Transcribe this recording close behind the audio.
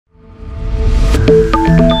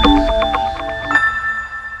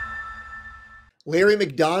Larry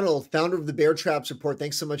McDonald, founder of the Bear Traps Report.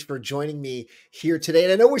 Thanks so much for joining me here today.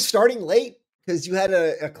 And I know we're starting late because you had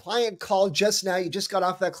a client call just now. You just got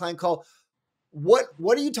off that client call. What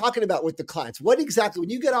are you talking about with the clients? What exactly, when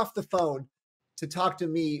you get off the phone to talk to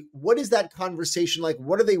me, what is that conversation like?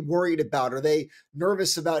 What are they worried about? Are they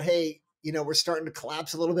nervous about, hey, we're starting to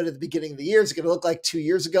collapse a little bit at the beginning of the year? Is it going to look like 2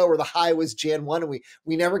 years ago where the high was Jan 1 and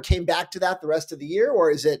we never came back to that the rest of the year?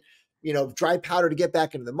 Or is it, dry powder to get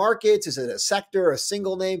back into the markets? Is it a sector, a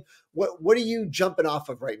single name? What are you jumping off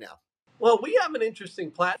of right now? Well, we have an interesting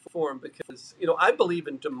platform because, I believe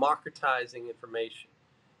in democratizing information.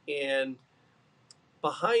 And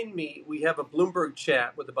behind me, we have a Bloomberg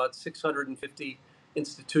chat with about 650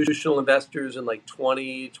 institutional investors in like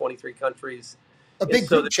 20, 23 countries. A big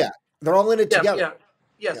group chat. They're all in it together.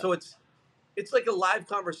 Yeah. So it's like a live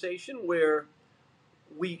conversation where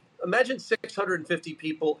we imagine 650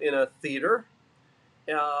 people in a theater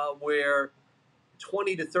where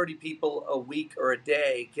 20 to 30 people a week or a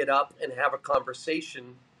day get up and have a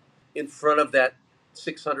conversation in front of that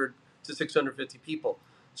 600 to 650 people.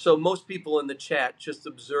 So most people in the chat just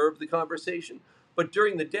observe the conversation. But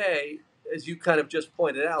during the day, as you kind of just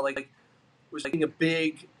pointed out, like we're seeing a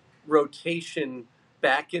big rotation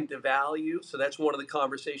back into value. So that's one of the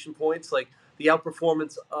conversation points, like the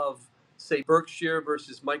outperformance of, say, Berkshire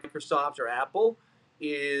versus Microsoft or Apple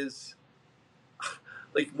is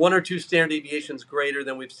like 1 or 2 standard deviations greater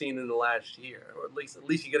than we've seen in the last year, or at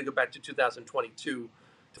least you got to go back to 2022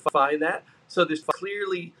 to find that. So there's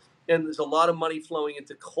clearly, and there's a lot of money flowing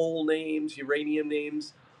into coal names, uranium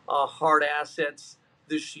names, hard assets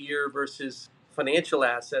this year versus financial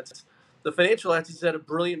assets. The financial assets had a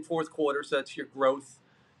brilliant fourth quarter, so that's your growth,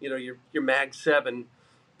 your Mag 7.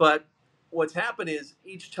 But what's happened is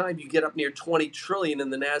each time you get up near 20 trillion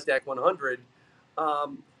in the NASDAQ 100,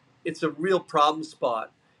 it's a real problem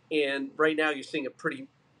spot. And right now you're seeing a pretty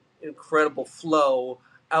incredible flow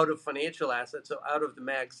out of financial assets, so out of the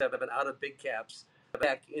Mag 7, out of big caps,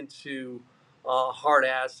 back into hard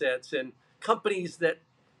assets and companies that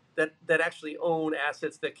actually own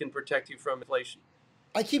assets that can protect you from inflation.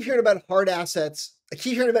 I keep hearing about hard assets. I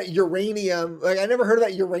keep hearing about uranium. Like, I never heard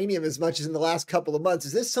about uranium as much as in the last couple of months.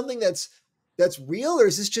 Is this something that's real, or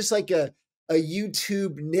is this just like a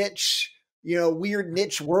YouTube niche, weird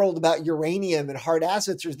niche world about uranium and hard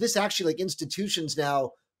assets? Or is this actually like institutions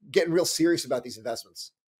now getting real serious about these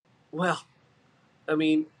investments? Well, I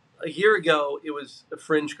mean, a year ago it was a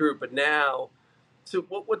fringe group, but now, so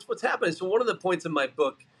what's happening? So one of the points in my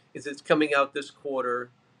book is it's coming out this quarter.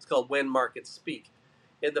 It's called When Markets Speak.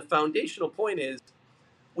 And the foundational point is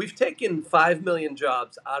we've taken 5 million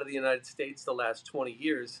jobs out of the United States the last 20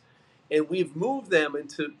 years, and we've moved them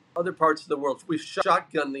into other parts of the world. We've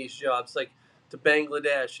shotgunned these jobs like to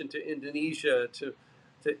Bangladesh and to Indonesia, to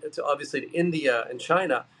obviously to India and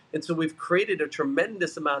China. And so we've created a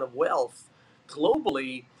tremendous amount of wealth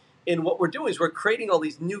globally. And what we're doing is we're creating all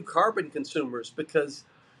these new carbon consumers, because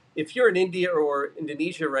if you're in India or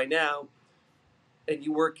Indonesia right now, and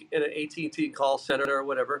you work in an AT&T call center or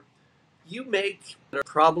whatever, you make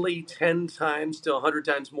probably 10 times to 100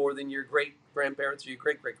 times more than your great-grandparents or your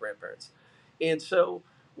great-great-grandparents. And so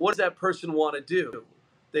what does that person want to do?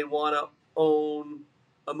 They want to own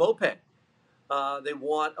a moped. They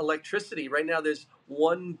want electricity. Right now there's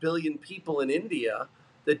 1 billion people in India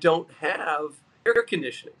that don't have air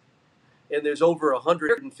conditioning. And there's over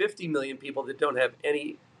 150 million people that don't have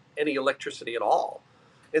any electricity at all.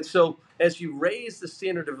 And so as you raise the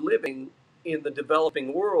standard of living in the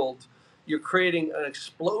developing world, you're creating an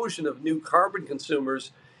explosion of new carbon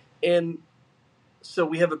consumers. And so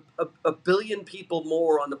we have a billion people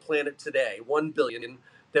more on the planet today, 1 billion,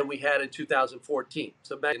 than we had in 2014.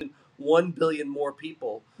 So imagine 1 billion more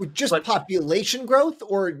people. With just population growth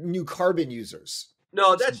or new carbon users?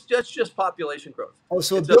 No, that's just population growth. Oh,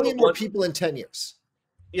 so a billion more people in 10 years.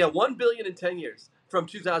 Yeah, 1 billion in 10 years from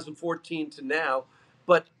 2014 to now.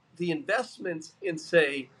 But the investments in,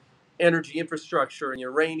 say, energy infrastructure and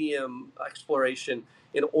uranium exploration,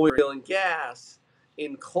 in oil and gas,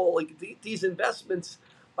 in coal, like these investments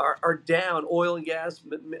are down. Oil and gas,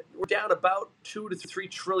 we're down about $2 to $3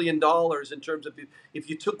 trillion in terms of, if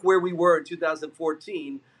you took where we were in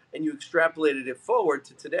 2014 and you extrapolated it forward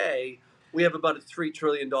to today, we have about a $3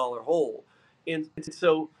 trillion hole. And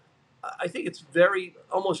so I think it's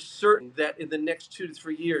almost certain that in the next 2 to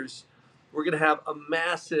 3 years, we're going to have a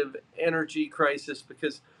massive energy crisis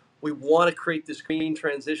because we want to create this green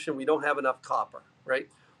transition. We don't have enough copper, right?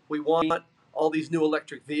 We want all these new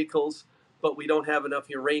electric vehicles, but we don't have enough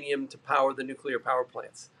uranium to power the nuclear power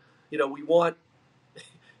plants. We want,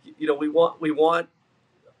 we want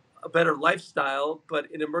a better lifestyle,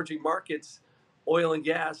 but in emerging markets, oil and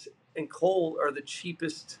gas and coal are the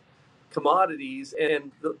cheapest commodities,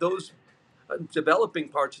 and those developing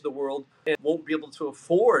parts of the world and won't be able to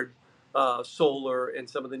afford solar and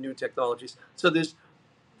some of the new technologies. So there's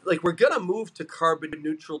like we're going to move to carbon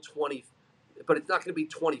neutral 20, but it's not going to be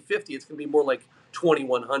 2050. It's going to be more like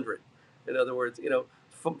 2100. In other words,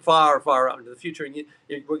 far, far out into the future, and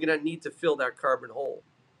we're going to need to fill that carbon hole.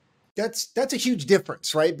 That's a huge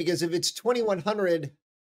difference, right? Because if it's 2100,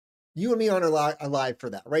 you and me aren't alive for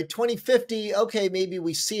that, right? 2050, okay, maybe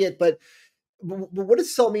we see it, but what does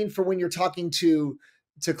this all mean for when you're talking to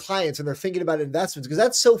clients and they're thinking about investments? Because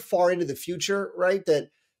that's so far into the future, right? That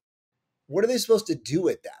what are they supposed to do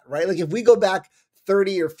with that, right? Like if we go back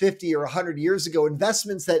 30 or 50 or 100 years ago,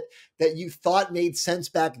 investments that you thought made sense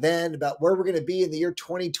back then about where we're going to be in the year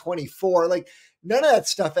 2024, like none of that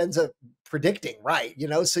stuff ends up predicting right,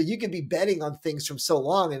 so you could be betting on things from so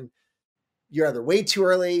long and you're either way too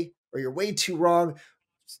early or you're way too wrong.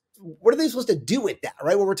 What are they supposed to do with that,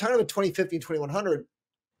 right? When we're talking about 2050 and 2100,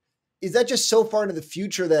 is that just so far into the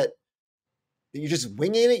future that you're just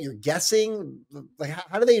winging it? You're guessing? Like,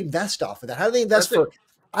 how do they invest off of that? How do they invest That's it.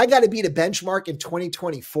 I got to beat a benchmark in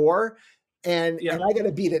 2024 and Yeah. I got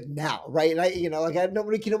to beat it now, right? And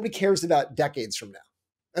nobody cares about decades from now.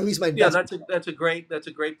 At least my Yeah, investment. that's a great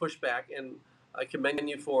pushback, and I commend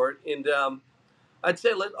you for it. And I'd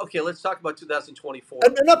say let's talk about 2024.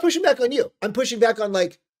 I'm not pushing back on you. I'm pushing back on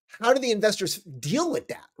like, how do the investors deal with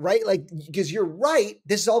that, right? Like, because you're right,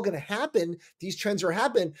 this is all going to happen. These trends are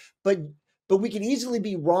happening, but we can easily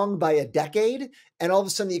be wrong by a decade, and all of a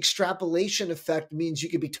sudden the extrapolation effect means you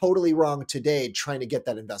could be totally wrong today trying to get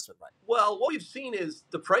that investment right. Well, what we've seen is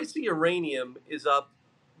the price of uranium is up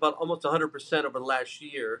about almost 100% over the last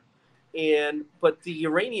year, but the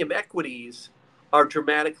uranium equities are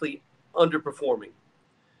dramatically underperforming,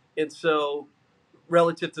 and so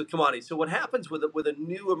relative to the commodity. So what happens with a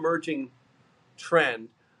new emerging trend?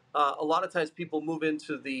 A lot of times people move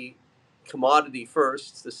into the commodity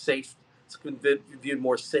first, the safe. It's viewed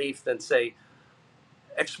more safe than say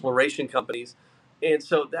exploration companies, and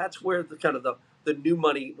so that's where the kind of the new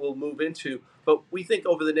money will move into. But we think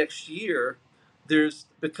over the next year, there's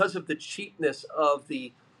because of the cheapness of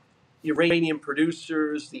the uranium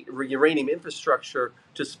producers, the uranium infrastructure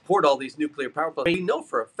to support all these nuclear power plants. We know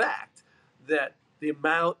for a fact that the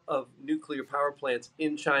amount of nuclear power plants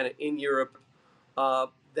in China, in Europe,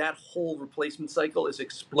 that whole replacement cycle is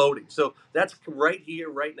exploding. So that's right here,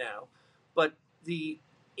 right now. But the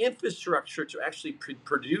infrastructure to actually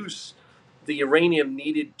produce the uranium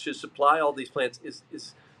needed to supply all these plants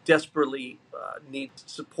is desperately needs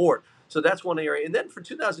support. So that's one area. And then for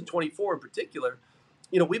 2024 in particular,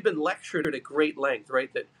 we've been lectured at great length,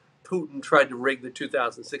 right? That Putin tried to rig the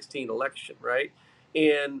 2016 election, right?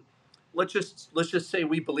 And let's just say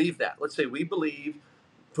we believe that. Let's say we believe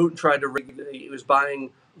Putin tried to rig. He was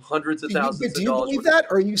buying hundreds of thousands Do of you dollars. believe that,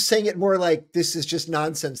 or are you saying it more like this is just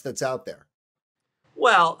nonsense that's out there?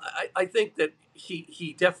 Well, I think that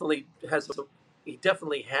he definitely has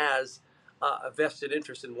a vested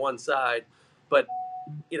interest in one side, but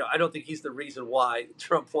I don't think he's the reason why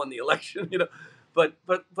Trump won the election. But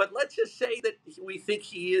let's just say that we think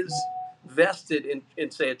he is vested in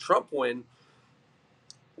say a Trump win.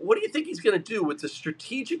 What do you think he's going to do with the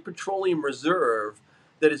strategic petroleum reserve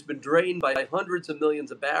that has been drained by hundreds of millions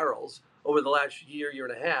of barrels over the last year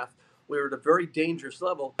and a half? We're at a very dangerous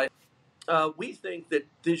level. We think that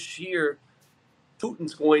this year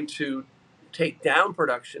Putin's going to take down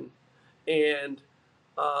production, and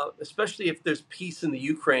especially if there's peace in the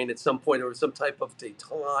Ukraine at some point, or some type of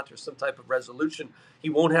détente or some type of resolution, he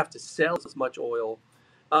won't have to sell as much oil,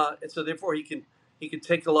 and so therefore he can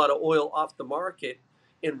take a lot of oil off the market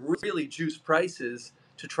and really juice prices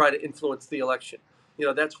to try to influence the election.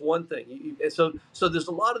 That's one thing. And so there's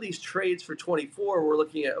a lot of these trades for 24. We're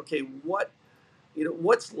looking at okay,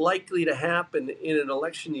 what's likely to happen in an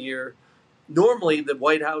election year. Normally, the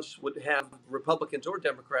White House would have Republicans or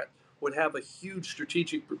Democrat would have a huge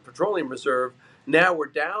strategic petroleum reserve. Now we're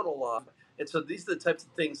down a lot, and so these are the types of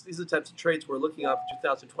things. These are the types of trades we're looking at for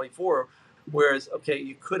 2024. Whereas, okay,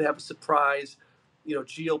 you could have a surprise,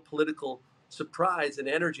 geopolitical surprise in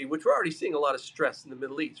energy, which we're already seeing a lot of stress in the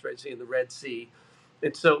Middle East, right? Seeing the Red Sea,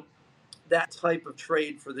 and so that type of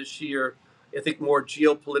trade for this year, I think more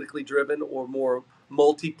geopolitically driven or more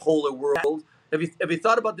multipolar world. Have you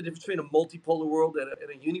thought about the difference between a multipolar world and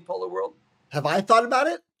a unipolar world? Have I thought about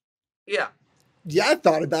it? Yeah. Yeah, I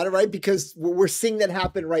thought about it, right? Because we're seeing that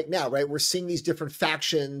happen right now, right? We're seeing these different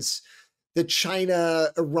factions, the China,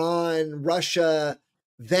 Iran, Russia,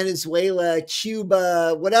 Venezuela,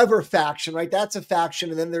 Cuba, whatever faction, right? That's a faction.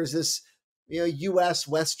 And then there's this, US,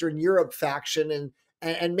 Western Europe faction.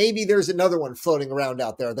 And maybe there's another one floating around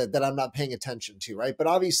out there that I'm not paying attention to, right? But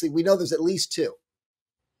obviously we know there's at least two.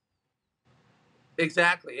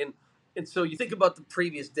 Exactly. And so you think about the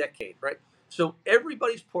previous decade, right? So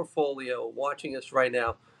everybody's portfolio watching us right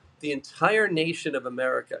now, the entire nation of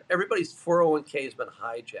America, everybody's 401k has been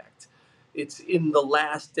hijacked. It's in the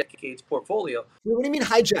last decade's portfolio. What do you mean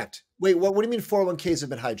hijacked? Wait, what do you mean 401ks have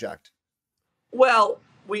been hijacked? Well,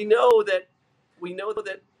 we know that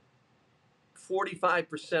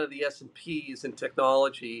 45% of the S&P is in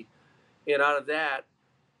technology, and out of that,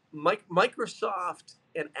 Microsoft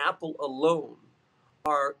and Apple alone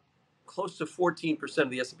are close to 14% of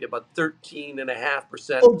the S&P, about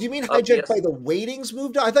 13.5% Oh, do you mean of the hijacked by S&P. the weightings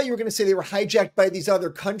moved? I thought you were going to say they were hijacked by these other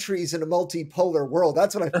countries in a multipolar world.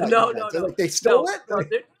 That's what I thought you No, meant. no, They're no, like they stole no, no.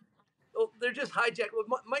 it. They're just hijacked.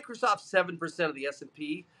 Microsoft's 7% of the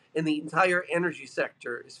S&P, and the entire energy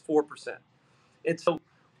sector is 4%. And so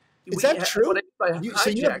Is that what true? I mean by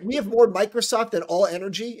So hijack, we have more Microsoft than all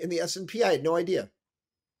energy in the S&P? I had no idea.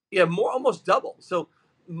 yeah, more almost double. So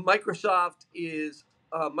Microsoft is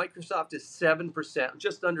Microsoft is 7%,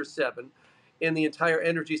 just under 7, and the entire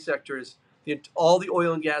energy sector is all the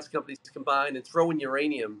oil and gas companies combined and throw in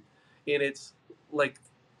uranium, and it's like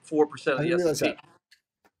 4% I of the didn't realize S&P. that.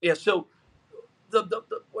 Yeah. So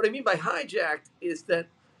what I mean by hijacked is that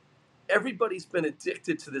everybody's been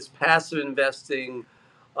addicted to this passive investing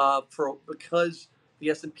for because the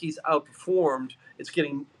S&P's outperformed. It's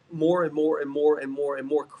getting more and more and more and more and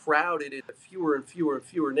more crowded into fewer and fewer and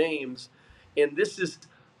fewer names, and this is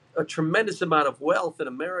a tremendous amount of wealth in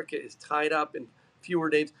America is tied up in fewer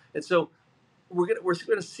names, and so we're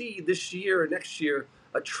gonna see this year or next year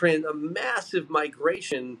a massive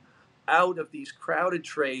migration out of these crowded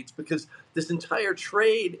trades because this entire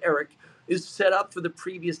trade, Eric, is set up for the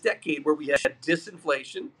previous decade where we had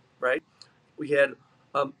disinflation, right? We had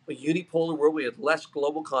a unipolar world. We had less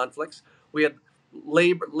global conflicts. We had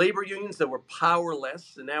labor unions that were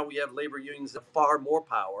powerless, and now we have labor unions that have far more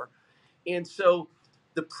power. And so,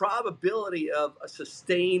 the probability of a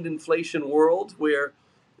sustained inflation world where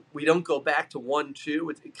we don't go back to 1 2,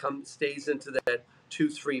 it comes stays into that 2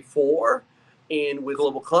 3 4, and with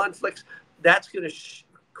global conflicts, that's going to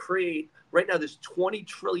create. Right now, there's $20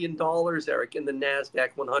 trillion, Eric, in the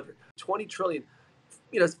Nasdaq 100. 20 trillion.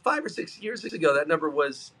 5 or 6 years ago, that number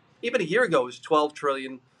was, even a year ago, it was 12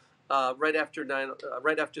 trillion. Right after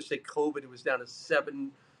say COVID, it was down to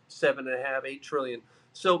 7.5, 8 trillion.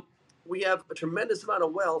 So we have a tremendous amount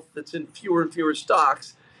of wealth that's in fewer and fewer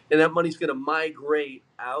stocks, and that money's going to migrate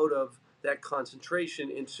out of that concentration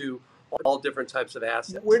into all different types of Where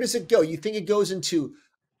assets. does it go? You think it goes into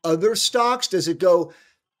other stocks? Does it go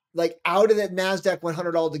like out of that Nasdaq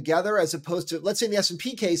 100 altogether, as opposed to, let's say in the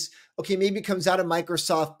S&P case, okay, maybe it comes out of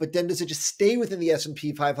Microsoft, but then does it just stay within the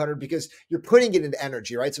S&P 500 because you're putting it into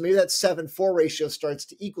energy, right? So maybe that 7-4 ratio starts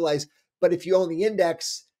to equalize. But if you own the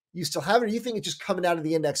index, you still have it. Or you think it's just coming out of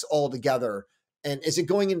the index altogether? And is it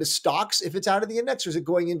going into stocks if it's out of the index, or is it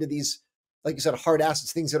going into these, like you said, hard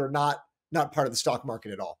assets, things that are not part of the stock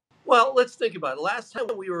market at all? Well, let's think about it. Last time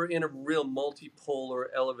we were in a real multipolar,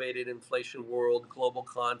 elevated inflation world, global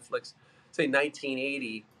conflicts, say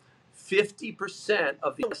 1980, 50%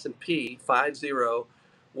 of the S&P 50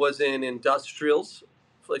 was in industrials,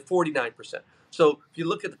 like 49%. So if you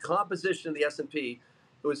look at the composition of the S&P,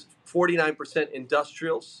 it was 49%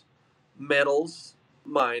 industrials, metals,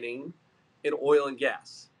 mining, and oil and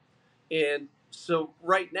gas. And so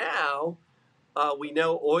right now, we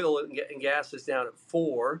know oil and gas is down at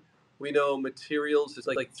 4. We know materials is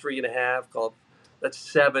like 3.5. Called That's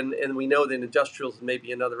 7, and we know that industrials is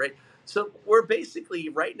maybe another 8. So we're basically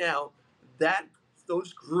right now that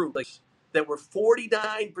those groups that were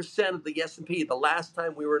 49% of the S&P the last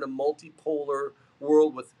time we were in a multipolar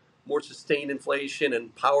world with more sustained inflation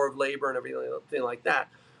and power of labor and everything like that.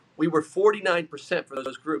 We were 49% for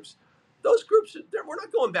those groups. Those groups, we're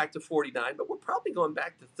not going back to 49, but we're probably going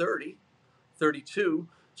back to 30. 32.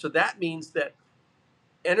 So that means that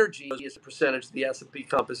energy as a percentage of the S&P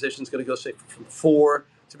composition is going to go, say, from 4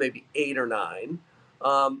 to maybe 8 or 9.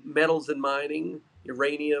 Metals and mining,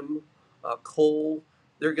 uranium, coal,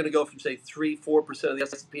 they're going to go from, say, 3 4% of the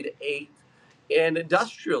S&P to 8. And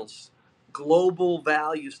industrials, global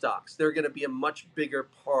value stocks, they're going to be a much bigger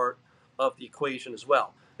part of the equation as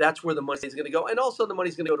well. That's where the money is going to go. And also the money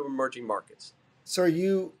is going to go to emerging markets. So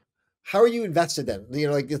how are you invested then?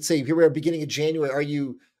 Like let's say here we are beginning of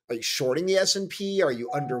January. Are you shorting the S&P? Are you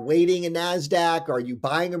underweighting a NASDAQ? Are you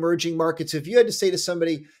buying emerging markets? If you had to say to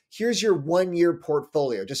somebody, here's your 1-year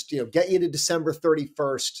portfolio, just get you to December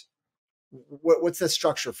 31st, what's the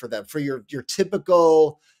structure for them? For your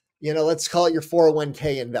typical, let's call it your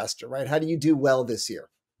 401k investor, right? How do you do well this year?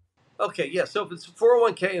 Okay, yeah. So if it's a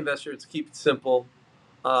 401k investor, it's keep it simple.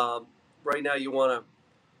 Um, right now, you want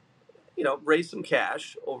to raise some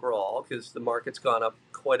cash overall because the market's gone up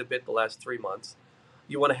quite a bit the last 3 months.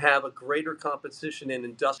 You want to have a greater competition in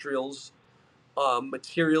industrials,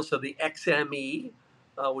 materials, so the XME,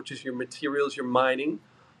 which is your materials, your mining,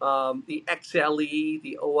 the XLE,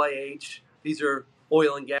 the OIH. These are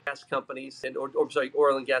oil and gas companies, or sorry,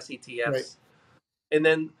 oil and gas Right. ETFs, and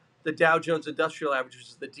then the Dow Jones Industrial Average, which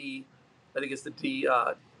is the D, I think it's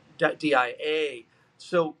the DIA.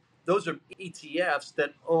 So those are ETFs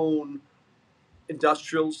that own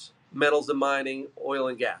industrials, metals and mining, oil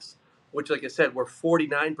and gas, which, like I said, were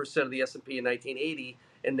 49% of the S&P in 1980,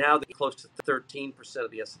 and now they're close to 13%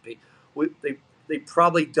 of the S&P. They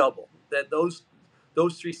probably double that. Those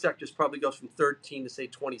three sectors probably goes from 13 to say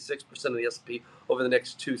 26% of the S&P over the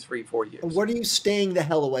next 2, 3, 4 years. What are you staying the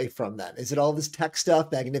hell away from then? Is it all this tech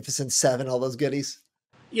stuff, Magnificent Seven, all those goodies?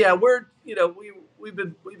 Yeah, we've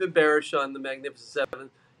been bearish on the Magnificent Seven.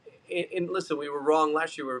 And listen, we were wrong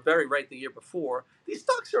last year. We were very right the year before. These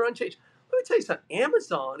stocks are unchanged. Let me tell you something.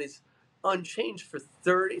 Amazon is unchanged for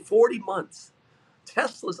 40 months.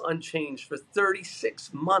 Tesla's unchanged for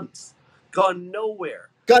 36 months. Gone nowhere.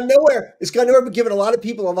 Gone nowhere. It's gone nowhere, but given a lot of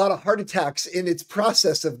people a lot of heart attacks in its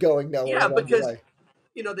process of going nowhere Yeah, along the because way.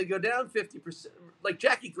 they go down 50%. Like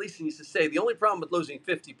Jackie Gleason used to say, the only problem with losing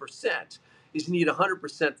 50% is you need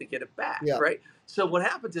 100% to get it back, Yeah. right? So what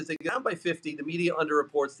happens is they go down by 50. The media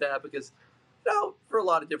underreports that because, for a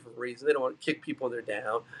lot of different reasons, they don't want to kick people when they're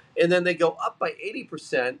down. And then they go up by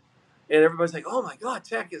 80%, and everybody's like, "Oh my God,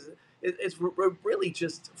 tech it's really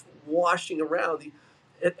just washing around."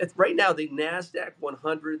 Right now, the Nasdaq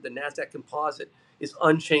 100, the Nasdaq Composite, is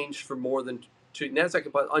unchanged for more than Nasdaq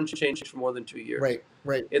Composite unchanged for more than 2 years. Right,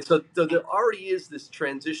 right. And so there already is this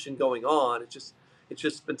transition going on. It's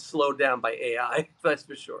just been slowed down by AI. That's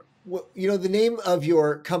for sure. Well, the name of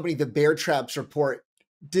your company, the Bear Traps Report,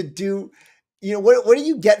 what do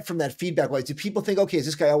you get from that feedback wise? Do people think, okay, is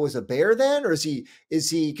this guy always a bear then? Or is he,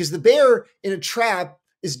 because the bear in a trap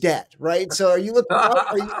is dead, right? So are you looking out?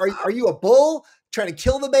 Are you a bull trying to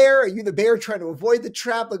kill the bear? Are you the bear trying to avoid the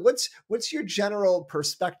trap? Like what's your general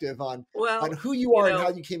perspective on Well, who you are and how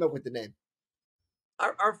you came up with the name?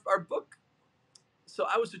 our book. So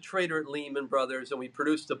I was a trader at Lehman Brothers, and we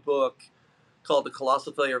produced a book called The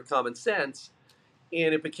Colossal Failure of Common Sense,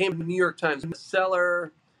 and it became a New York Times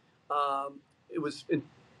bestseller. It was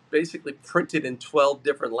basically printed in 12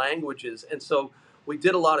 different languages. And so we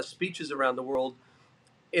did a lot of speeches around the world.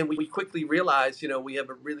 And we quickly realized, we have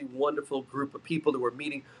a really wonderful group of people that we're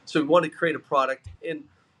meeting. So we wanted to create a product. And,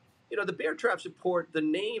 the Bear Traps Report, the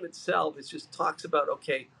name itself is just talks about,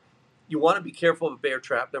 okay, you want to be careful of a bear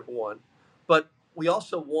trap, number one. But we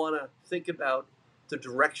also want to think about the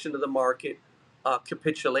direction of the market,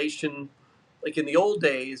 capitulation. Like in the old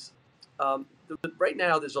days, right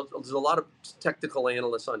now there's a lot of technical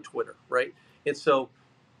analysts on Twitter, right? And so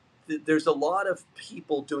there's a lot of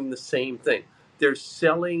people doing the same thing. They're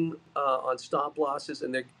selling on stop losses,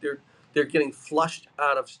 and they're getting flushed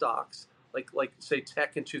out of stocks, like say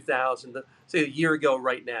tech in 2000, say a year ago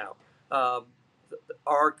right now.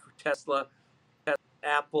 ARC, Tesla,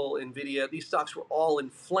 Apple, Nvidia, these stocks were all in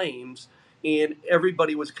flames, and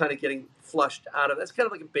everybody was kind of getting flushed out of. That's kind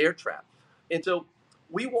of like a bear trap. And so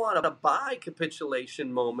we want to buy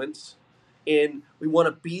capitulation moments, and we want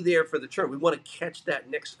to be there for the turn. We want to catch that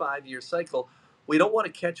next 5-year cycle. We don't want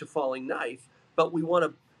to catch a falling knife, but we want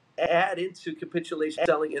to add into capitulation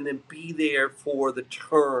selling and then be there for the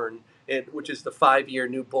turn, which is the 5-year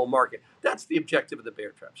new bull market. That's the objective of the Bear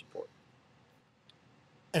Traps Report.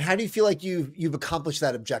 And how do you feel like you've accomplished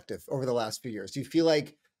that objective over the last few years? Do you feel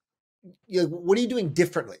like, what are you doing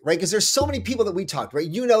differently, right? Because there's so many people that we talked, right?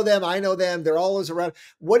 You know them, I know them, they're always around.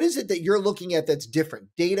 What is it that you're looking at that's different?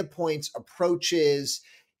 Data points, approaches,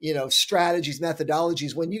 strategies,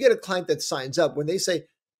 methodologies. When you get a client that signs up, when they say,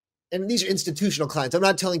 and these are institutional clients, I'm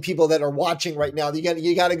not telling people that are watching right now,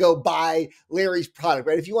 you got to go buy Larry's product,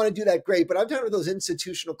 right? If you want to do that, great. But I'm talking about those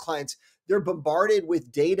institutional clients. They're bombarded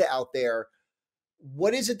with data out there.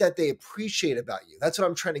 What is it that they appreciate about you? That's what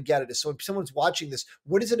I'm trying to get at. So if someone's watching this,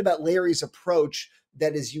 what is it about Larry's approach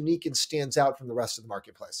that is unique and stands out from the rest of the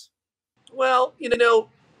marketplace? Well,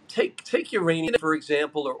 take uranium, for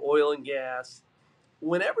example, or oil and gas.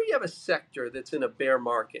 Whenever you have a sector that's in a bear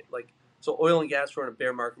market, so oil and gas were in a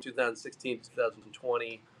bear market in 2016 to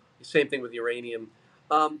 2020. Same thing with uranium.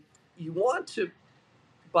 You want to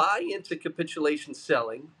buy into capitulation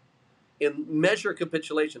selling and measure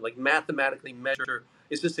capitulation, like mathematically measure,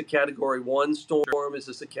 is this a category 1 storm? Is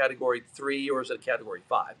this a category 3? Or is it a category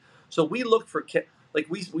 5? So we look for, like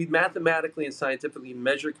we mathematically and scientifically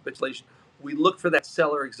measure capitulation. We look for that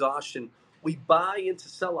seller exhaustion. We buy into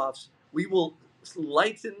sell-offs. We will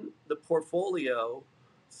lighten the portfolio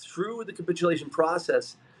through the capitulation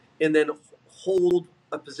process and then hold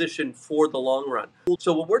a position for the long run.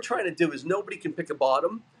 So what we're trying to do is nobody can pick a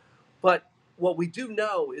bottom, but what we do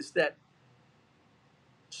know is that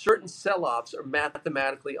certain sell-offs are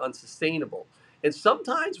mathematically unsustainable. And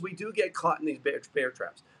sometimes we do get caught in these bear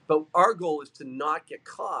traps. But our goal is to not get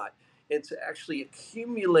caught and to actually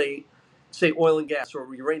accumulate, say, oil and gas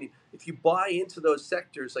or uranium. If you buy into those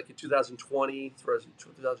sectors, like in 2020 through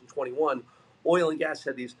 2021, oil and gas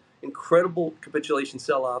had these incredible capitulation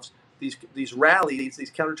sell-offs, these rallies, these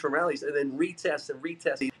counter-trend rallies, and then retest and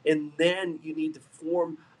retest. And then you need to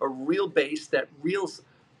form a real base, that real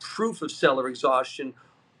proof of seller exhaustion,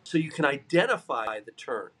 so you can identify the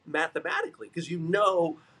turn mathematically, because you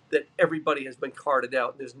know that everybody has been carted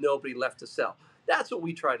out and there's nobody left to sell. That's what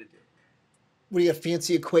we try to do. What do you have,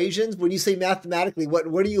 fancy equations? When you say mathematically, what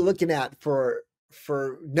are you looking at for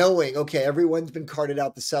knowing, okay, everyone's been carted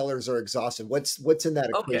out, the sellers are exhausted? What's in that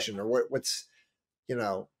equation? Okay. Or what's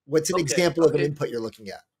an example of an input you're looking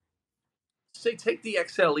at? Say take the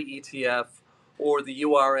XLE ETF or the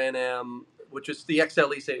URNM, which is the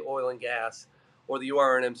XLE, say oil and gas, or the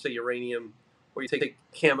URNM, say uranium, or you take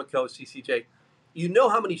Cameco, CCJ. You know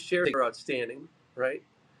how many shares are outstanding, right?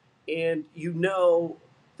 And you know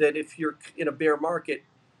that if you're in a bear market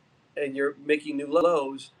and you're making new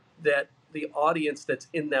lows, that the audience that's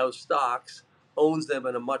in those stocks owns them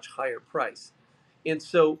at a much higher price. And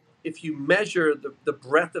so if you measure the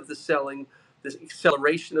breadth of the selling, the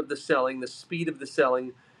acceleration of the selling, the speed of the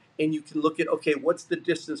selling, and you can look at, okay, what's the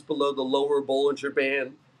distance below the lower Bollinger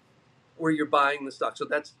Band where you're buying the stock? So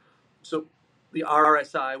the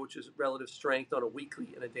RSI, which is relative strength on a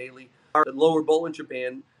weekly and a daily, the lower Bollinger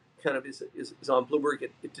Band kind of is on Bloomberg.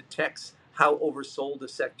 It detects how oversold the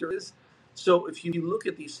sector is. So if you look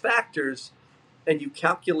at these factors and you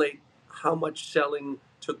calculate how much selling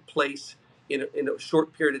took place in a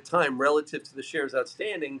short period of time relative to the shares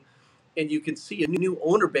outstanding, and you can see a new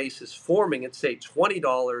owner base is forming at, say,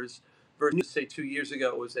 $20 versus, say, 2 years ago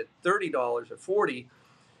it was at $30 or $40,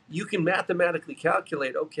 you can mathematically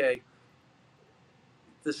calculate, okay,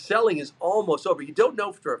 the selling is almost over. You don't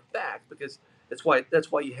know for a fact, because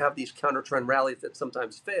that's why you have these counter trend rallies that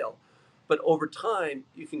sometimes fail. But over time,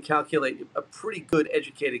 you can calculate a pretty good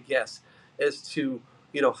educated guess as to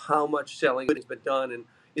how much selling has been done, and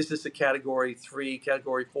is this a category 3,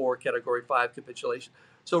 category 4, category 5 capitulation.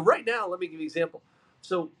 So right now, let me give you an example.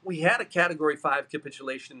 So we had a category 5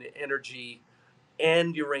 capitulation in energy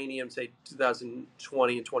and uranium, say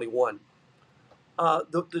 2020 and 21.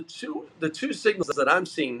 The two signals that I'm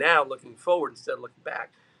seeing now, looking forward instead of looking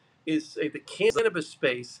back, is the cannabis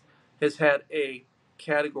space has had a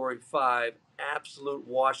category 5 absolute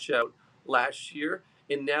washout last year,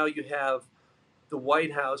 and now you have the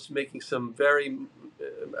White House making some very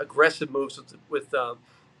aggressive moves with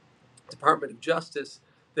Department of Justice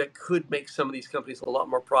that could make some of these companies a lot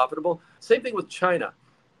more profitable. Same thing with China.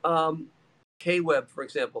 K-Web, for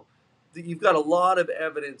example, you've got a lot of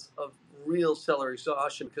evidence of real seller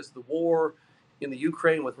exhaustion because of the war in the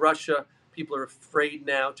Ukraine with Russia. People are afraid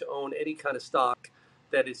now to own any kind of stock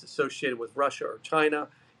that is associated with Russia or China.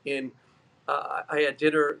 And I had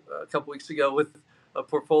dinner a couple weeks ago with a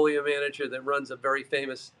portfolio manager that runs a very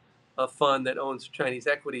famous fund that owns Chinese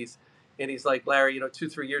equities. And he's like, Larry,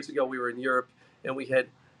 2-3 years ago, we were in Europe and we had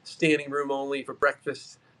standing room only for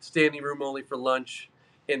breakfast, standing room only for lunch.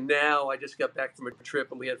 And now I just got back from a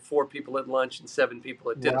trip and we had 4 people at lunch and 7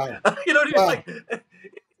 people at dinner. Wow. Wow.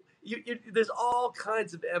 There's all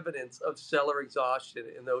kinds of evidence of seller exhaustion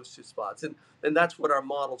in those two spots. And that's what our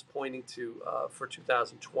model's pointing to for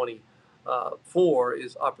 2024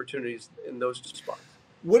 is opportunities in those two spots.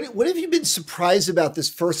 What have you been surprised about this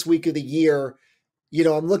first week of the year?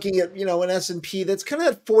 I'm looking at, an S&P that's kind of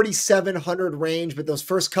at 4,700 range, but those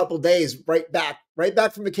first couple of days, right back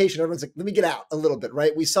from vacation, everyone's like, let me get out a little bit,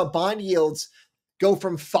 right? We saw bond yields go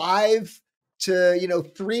from 5 to,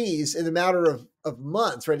 3s in a matter of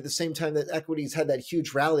months, right? At the same time that equities had that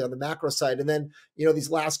huge rally on the macro side. And then, these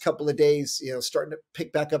last couple of days, starting to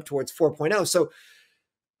pick back up towards 4.0. So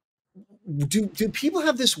do people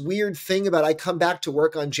have this weird thing about, I come back to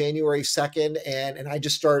work on January 2nd and I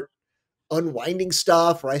just start unwinding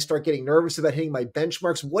stuff, or I start getting nervous about hitting my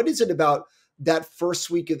benchmarks? What is it about that first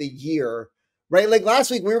week of the year right? Like last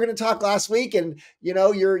week, we were going to talk last week, and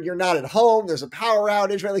you're not at home. There's a power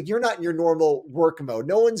outage, right? Like you're not in your normal work mode.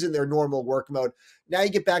 No one's in their normal work mode. Now you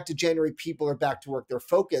get back to January, people are back to work. They're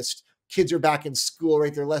focused. Kids are back in school,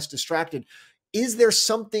 right? They're less distracted. Is there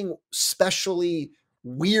something specially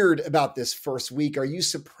weird about this first week? Are you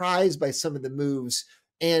surprised by some of the moves?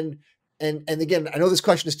 And and again, I know this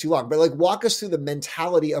question is too long, but like walk us through the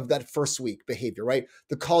mentality of that first week behavior, right?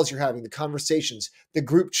 The calls you're having, the conversations, the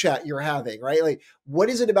group chat you're having, right? Like what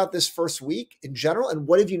is it about this first week in general? And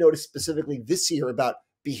what have you noticed specifically this year about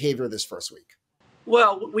behavior this first week?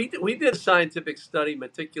 Well, we did a scientific study,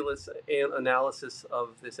 meticulous analysis of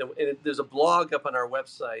this, and there's a blog up on our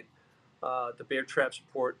website, the Bear Traps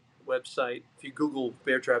Report website. If you Google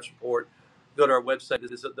Bear Traps Report, go to our website.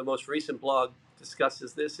 This is the most recent blog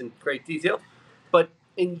discusses this in great detail. But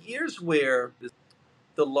in years where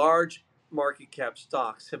the large market cap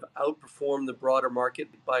stocks have outperformed the broader market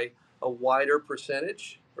by a wider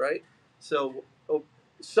percentage, right? So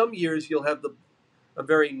some years you'll have a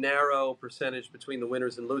very narrow percentage between the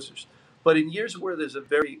winners and losers. But in years where there's a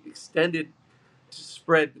very extended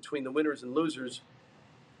spread between the winners and losers,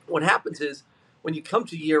 what happens is when you come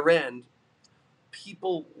to year end,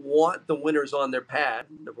 people want the winners on their pad,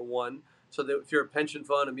 number one. So that if you're a pension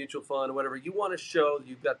fund, a mutual fund, or whatever, you want to show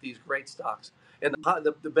you've got these great stocks. And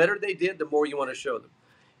the better they did, the more you want to show them.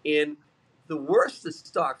 And the worse the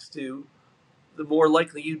stocks do, the more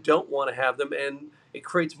likely you don't want to have them. And it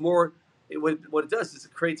creates more. What it does is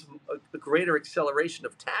it creates a greater acceleration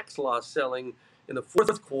of tax loss selling in the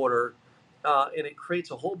fourth quarter. And it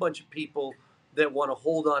creates a whole bunch of people that want to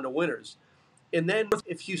hold on to winners. And then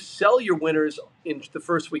if you sell your winners in the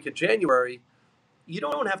first week of January, you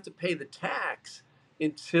don't have to pay the tax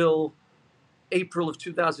until April of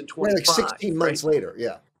Right, like 2025, 16 right? months later.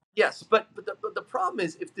 Yeah. Yes, but the problem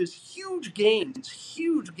is if there's huge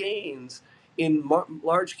gains in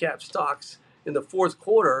large cap stocks in the fourth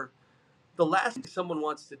quarter, the last thing someone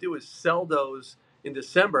wants to do is sell those in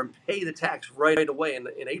December and pay the tax right away in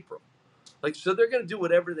April. Like, so they're going to do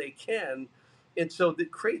whatever they can. And so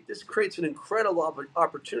this creates an incredible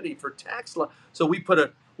opportunity for tax law. So we put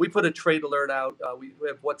a trade alert out. We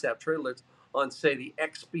have WhatsApp trade alerts on, say, the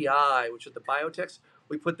XBI, which is the biotechs.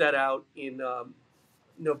 We put that out in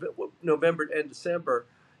November and December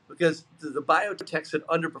because the biotechs had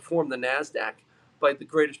underperformed the Nasdaq by the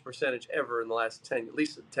greatest percentage ever in the last 10, at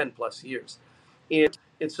least 10 plus years.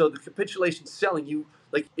 And so the capitulation selling, you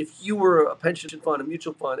like if you were a pension fund, a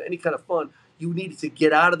mutual fund, any kind of fund, you needed to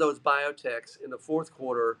get out of those biotechs in the fourth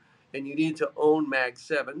quarter, and you needed to own Mag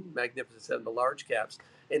 7, Magnificent 7, the large caps.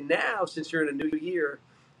 And now, since you're in a new year,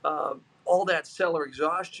 all that seller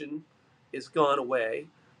exhaustion is gone away,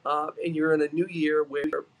 and you're in a new year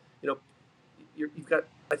where know you've got,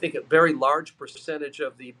 I think, a very large percentage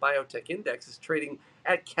of the biotech index is trading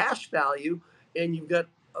at cash value, and you've got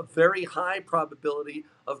a very high probability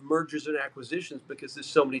of mergers and acquisitions because there's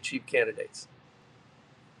so many cheap candidates.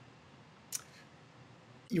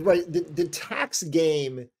 You're right. The tax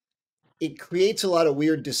game, it creates a lot of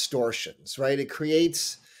weird distortions, right? It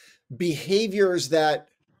creates behaviors that,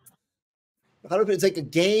 how do I put it? It's like a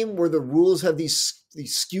game where the rules have these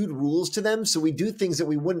skewed rules to them. So we do things that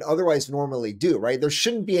we wouldn't otherwise normally do, right? There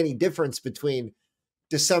shouldn't be any difference between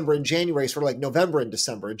December and January, sort of like November and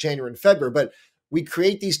December, January and February. But we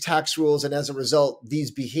create these tax rules, and as a result,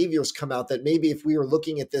 these behaviors come out that maybe if we were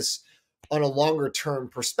looking at this on a longer term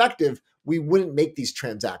perspective, we wouldn't make these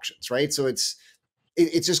transactions, right? So it's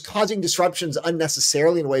just causing disruptions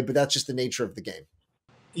unnecessarily in a way, but that's just the nature of the game.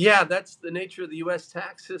 Yeah, that's the nature of the U.S.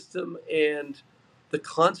 tax system and the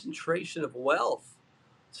concentration of wealth.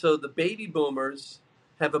 So the baby boomers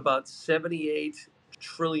have about 78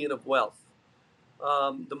 trillion of wealth.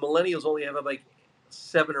 The millennials only have like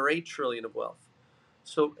 7 or 8 trillion of wealth.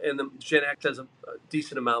 So, and the Gen X has a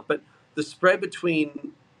decent amount, but the spread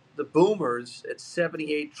between the boomers at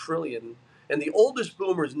 78 trillion and the oldest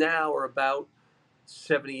boomers now are about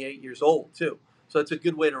 78 years old too. So that's a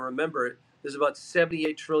good way to remember it. There's about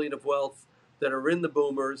 78 trillion of wealth that are in the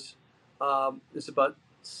boomers. There's about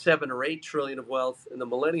 7 or 8 trillion of wealth in the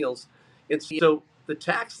millennials. And so the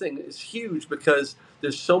tax thing is huge because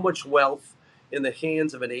there's so much wealth in the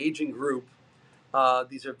hands of an aging group.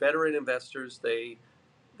 These are veteran investors. They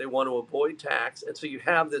want to avoid tax, and so you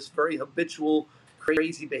have this very habitual,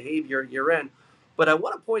 crazy behavior at year end. But I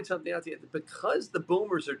want to point something out to you because the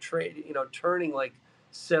boomers are trading, turning like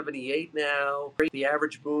 78 now. The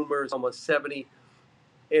average boomer is almost 70,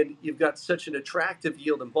 and you've got such an attractive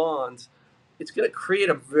yield in bonds. It's going to create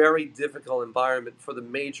a very difficult environment for the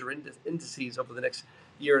major indices over the next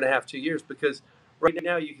year and a half, 2 years, because right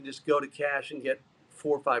now you can just go to cash and get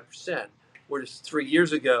 4 or 5%. whereas 3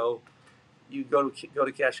 years ago you go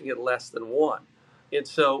to cash and get less than one. And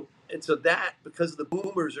so that, because the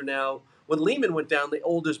boomers are now, when Lehman went down, the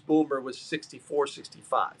oldest boomer was 64,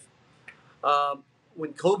 65.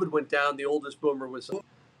 When COVID went down, the oldest boomer was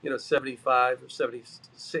 75 or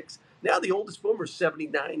 76. Now the oldest boomer is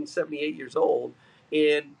 79, 78 years old,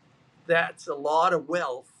 and that's a lot of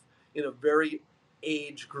wealth in a very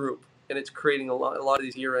age group, and it's creating a lot of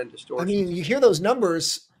these year-end I distortions. mean, you hear those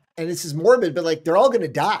numbers and this is morbid, but like they're all going to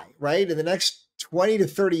die, right? In the next 20 to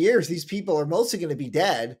 30 years, these people are mostly going to be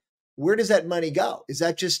dead. Where does that money go? Is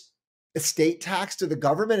that just estate tax to the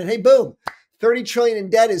government? And hey, boom, 30 trillion in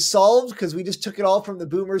debt is solved because we just took it all from the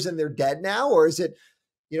boomers and they're dead now? Or is it,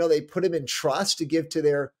 they put them in trust to give to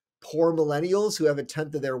their poor millennials who have a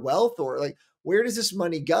tenth of their wealth? Or like, where does this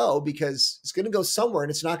money go? Because it's going to go somewhere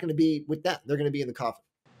and it's not going to be with them. They're going to be in the coffin.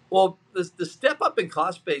 Well, the step up in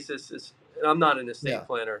cost basis is, and I'm not an estate Yeah.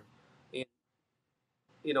 planner,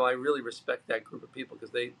 and I really respect that group of people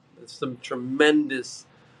because there's some tremendous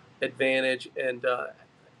advantage and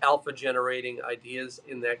alpha generating ideas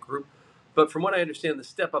in that group. But from what I understand, the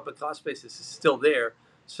step up in cost basis is still there.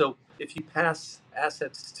 So if you pass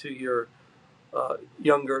assets to your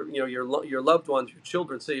younger, your loved ones, your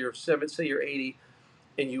children, say you're 80,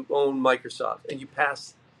 and you own Microsoft, and you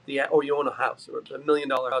pass or you own a house, or $1 million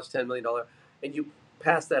house, $10 million, and you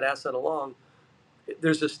pass that asset along,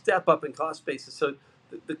 there's a step up in cost basis. So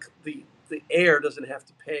the heir doesn't have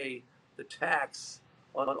to pay the tax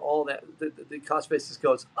on all that. The cost basis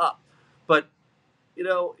goes up. But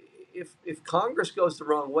if Congress goes the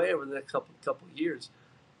wrong way over the next couple of years,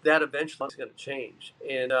 that eventually is going to change,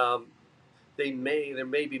 and there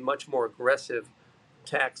may be much more aggressive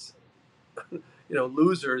tax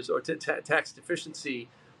losers or tax deficiency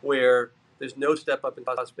where there's no step up in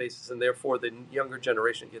cost basis, and therefore the younger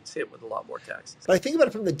generation gets hit with a lot more taxes. But I think about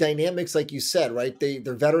it from the dynamics, like you said, right?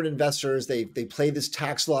 They're veteran investors. They play this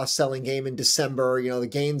tax loss selling game in December. The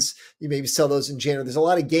gains, you maybe sell those in January. There's a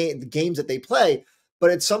lot of games that they play, but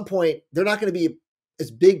at some point they're not going to be as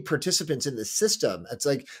big participants in the system. It's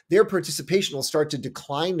like their participation will start to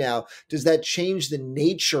decline now. Does that change the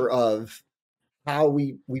nature of how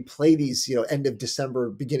we play these, end of December,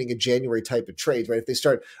 beginning of January type of trades, right? If they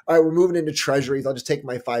start, all right, we're moving into treasuries, I'll just take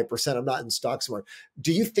my 5%. I'm not in stocks anymore.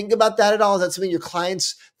 Do you think about that at all? Is that something your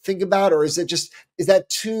clients think about? Or is that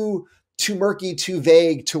too murky, too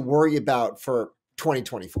vague to worry about for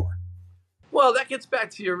 2024? Well, that gets back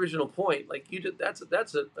to your original point. Like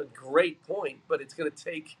that's a great point, but it's going to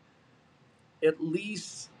take at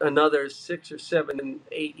least another 6 or 7,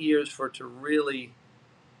 8 years for it to really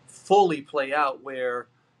fully play out, where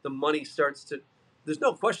the money starts to. There's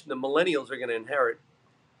no question the millennials are going to inherit,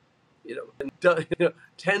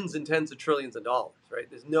 tens and tens of trillions of dollars, right?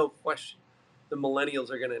 There's no question the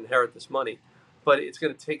millennials are going to inherit this money, but it's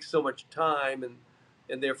going to take so much time,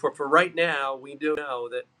 and therefore, for right now, we do know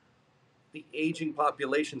that the aging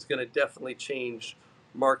population is going to definitely change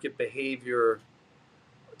market behavior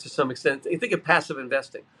to some extent. You think of passive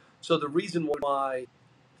investing. So the reason why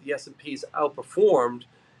the S&P's outperformed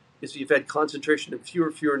is you've had concentration of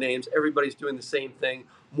fewer names. Everybody's doing the same thing.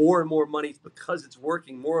 More and more money, because it's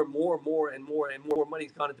working. More and more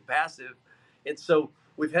money's gone into passive. And so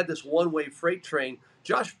we've had this one-way freight train.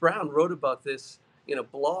 Josh Brown wrote about this in a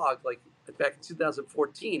blog like back in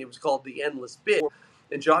 2014. It was called The Endless Bid.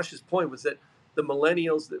 And Josh's point was that the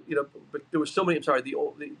millennials, but there was so many,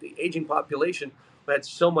 the aging population had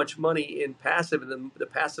so much money in passive, and the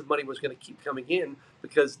passive money was going to keep coming in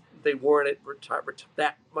because they weren't at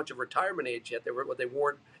that much of retirement age yet. They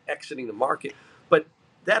weren't exiting the market. But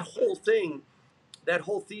that whole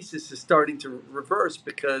thesis is starting to reverse,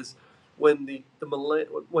 because when the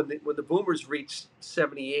boomers reach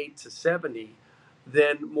 78 to 70,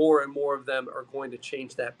 then more and more of them are going to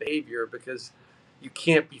change that behavior, because you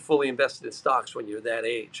can't be fully invested in stocks when you're that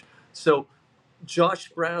age. So Josh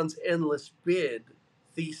Brown's endless bid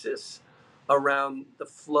thesis around the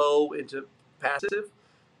flow into passive,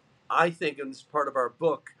 I think, and this is part of our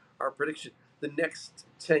book, our prediction, the next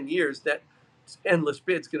 10 years, that endless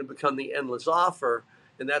bid is going to become the endless offer.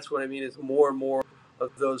 And that's what I mean is more and more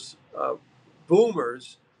of those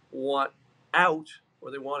boomers want out,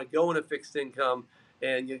 or they want to go in a fixed income,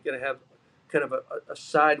 and you're going to have kind of a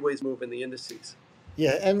sideways move in the indices.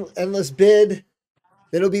 Yeah, endless bid.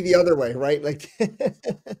 It'll be the other way, right? Like, yeah,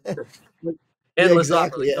 Endless offer.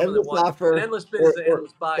 exactly. Like Yeah, someone that endless wants an offer endless bid or is an or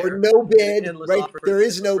endless or buyer, no and an bid, endless right? offer There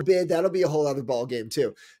is is no bid. That'll be a whole other ball game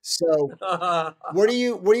too. So, what are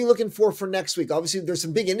you looking for next week? Obviously, there's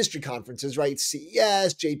some big industry conferences, right?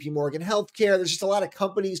 CES, JP Morgan Healthcare. There's just a lot of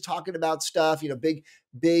companies talking about stuff.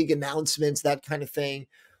 Big announcements, that kind of thing.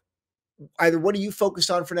 either what are you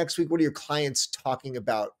focused on for next week? What are your clients talking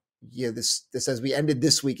about? This as we ended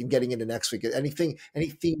this week and getting into next week. Any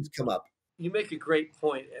themes come up? You make a great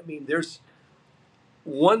point. I mean, there's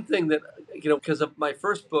one thing that, because of my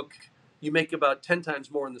first book, you make about 10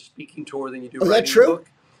 times more on the speaking tour than you do Oh, is that writing the true?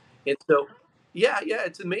 book. And so, yeah,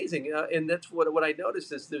 it's amazing. And that's what I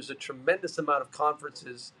noticed is there's a tremendous amount of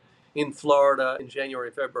conferences in Florida in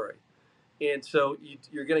January, February. And so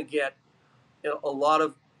you're going to get a lot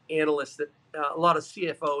of analysts a lot of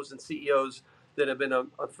CFOs and CEOs that have been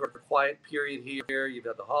for a quiet period here. You've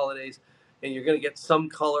had the holidays, and you're going to get some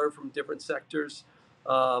color from different sectors.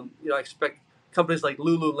 I expect companies like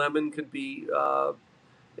Lululemon could be.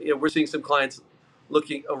 We're seeing some clients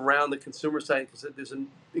looking around the consumer side because there's an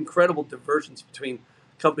incredible divergence between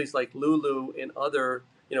companies like Lulu and other,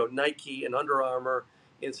 Nike and Under Armour,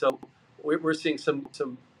 and so we're seeing some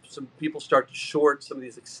people start to short some of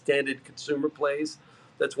these extended consumer plays.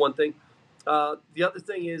 That's one thing. The other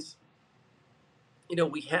thing is,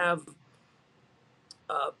 we have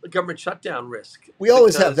a government shutdown risk. We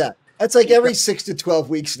always have that. That's like every 6 to 12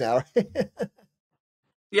 weeks now.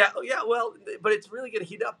 Yeah. Well, but it's really going to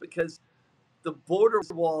heat up because the border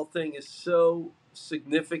wall thing is so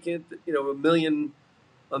significant. A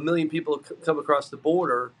million people come across the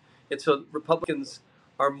border, and so Republicans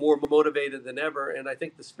are more motivated than ever. And I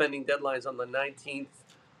think the spending deadline is on the 19th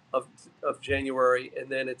of January, and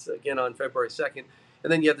then it's again on February 2nd.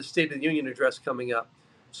 And then you have the State of the Union address coming up.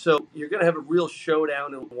 So you're going to have a real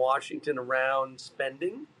showdown in Washington around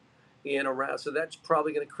spending and around. So that's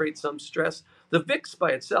probably going to create some stress. The VIX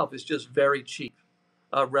by itself is just very cheap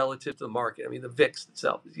relative to the market. I mean, the VIX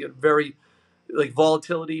itself is very like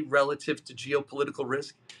volatility relative to geopolitical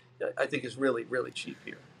risk. I think is really, really cheap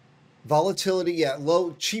here. Volatility, yeah,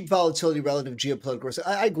 cheap volatility relative to geopolitical risk.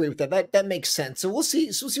 I agree with that. That makes sense. So we'll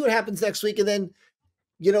see. So we'll see what happens next week. And then,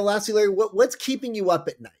 lastly, Larry, what's keeping you up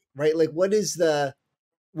at night, right? Like, what is the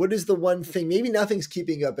one thing? Maybe nothing's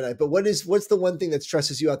keeping you up at night, but what's the one thing that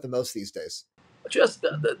stresses you out the most these days? Just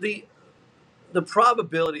the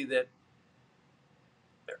probability that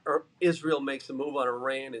Israel makes a move on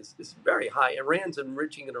Iran is very high. Iran's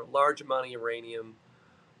enriching in a large amount of uranium.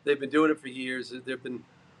 They've been doing it for years.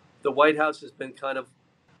 The White House has been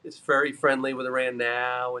it's very friendly with Iran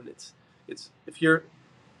now, and it's if you're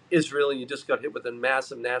Israel and you just got hit with a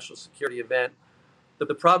massive national security event,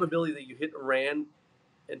 the probability that you hit Iran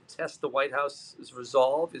and test the White House's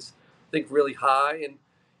resolve is, I think, really high.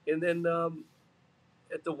 And then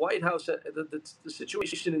at the White House, the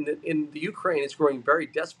situation in the Ukraine is growing very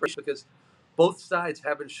desperate because both sides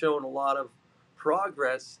haven't shown a lot of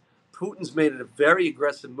progress. Putin's made it a very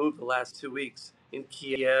aggressive move the last 2 weeks in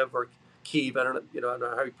Kiev or Kyiv. I don't know, I don't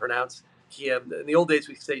know how you pronounce Kiev. In the old days,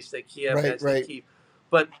 we say Kiev, right, I say Kyiv.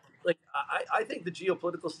 But I think the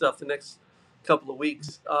geopolitical stuff the next couple of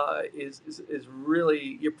weeks is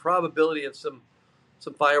really your probability of some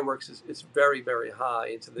fireworks is very, very high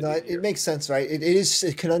into the new year. It makes sense, right? It is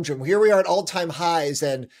a conundrum. Here we are at all-time highs,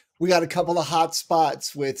 and we got a couple of hot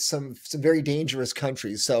spots with some very dangerous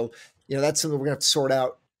countries. So, that's something we're gonna have to sort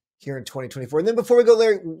out here in 2024. And then before we go,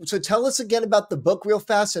 Larry, so tell us again about the book real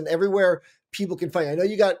fast and everywhere people can find you. I know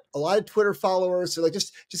you got a lot of Twitter followers, so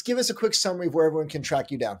just give us a quick summary of where everyone can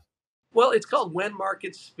track you down. Well, it's called When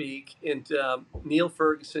Markets Speak, and Neil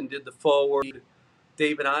Ferguson did the forward.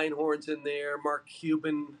 David Einhorn's in there. Mark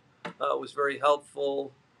Cuban was very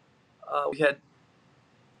helpful. We had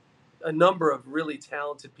a number of really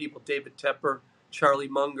talented people, David Tepper, Charlie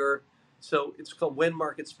Munger. So it's called When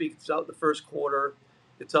Markets Speak. It's out in the first quarter.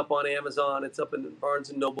 It's up on Amazon. It's up in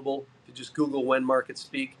Barnes & Noble. If you just Google When Markets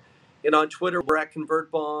Speak. And on Twitter, we're at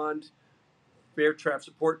ConvertBond, Bear Trap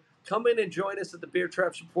Support. Come in and join us at the Bear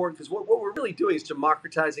Trap Support because what we're really doing is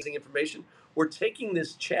democratizing information. We're taking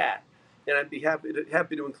this chat, and I'd be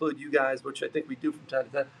happy to include you guys, which I think we do from time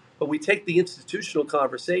to time. But we take the institutional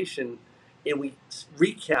conversation and we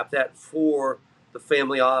recap that for the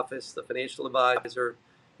family office, the financial advisor,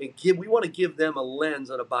 and we want to give them a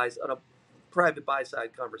lens on a private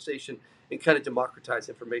buy-side conversation and kind of democratize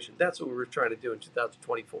information. That's what we were trying to do in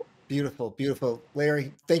 2024. Beautiful, beautiful.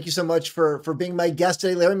 Larry, thank you so much for being my guest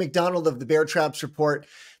today. Larry McDonald of the Bear Traps Report.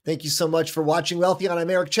 Thank you so much for watching Wealthion. I'm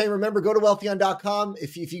Eric Chang. Remember, go to wealthion.com.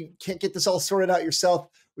 If you can't get this all sorted out yourself,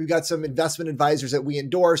 we've got some investment advisors that we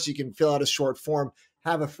endorse. You can fill out a short form,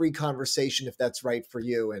 have a free conversation if that's right for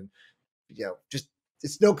you. And, just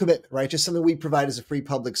it's no commitment, right? Just something we provide as a free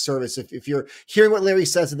public service. If you're hearing what Larry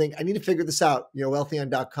says and think, I need to figure this out,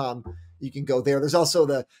 wealthion.com, you can go there. There's also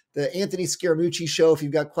the Anthony Scaramucci show. If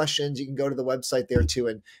you've got questions, you can go to the website there too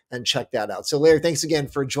and check that out. So Larry, thanks again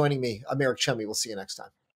for joining me. I'm Eric Chummy. We'll see you next time.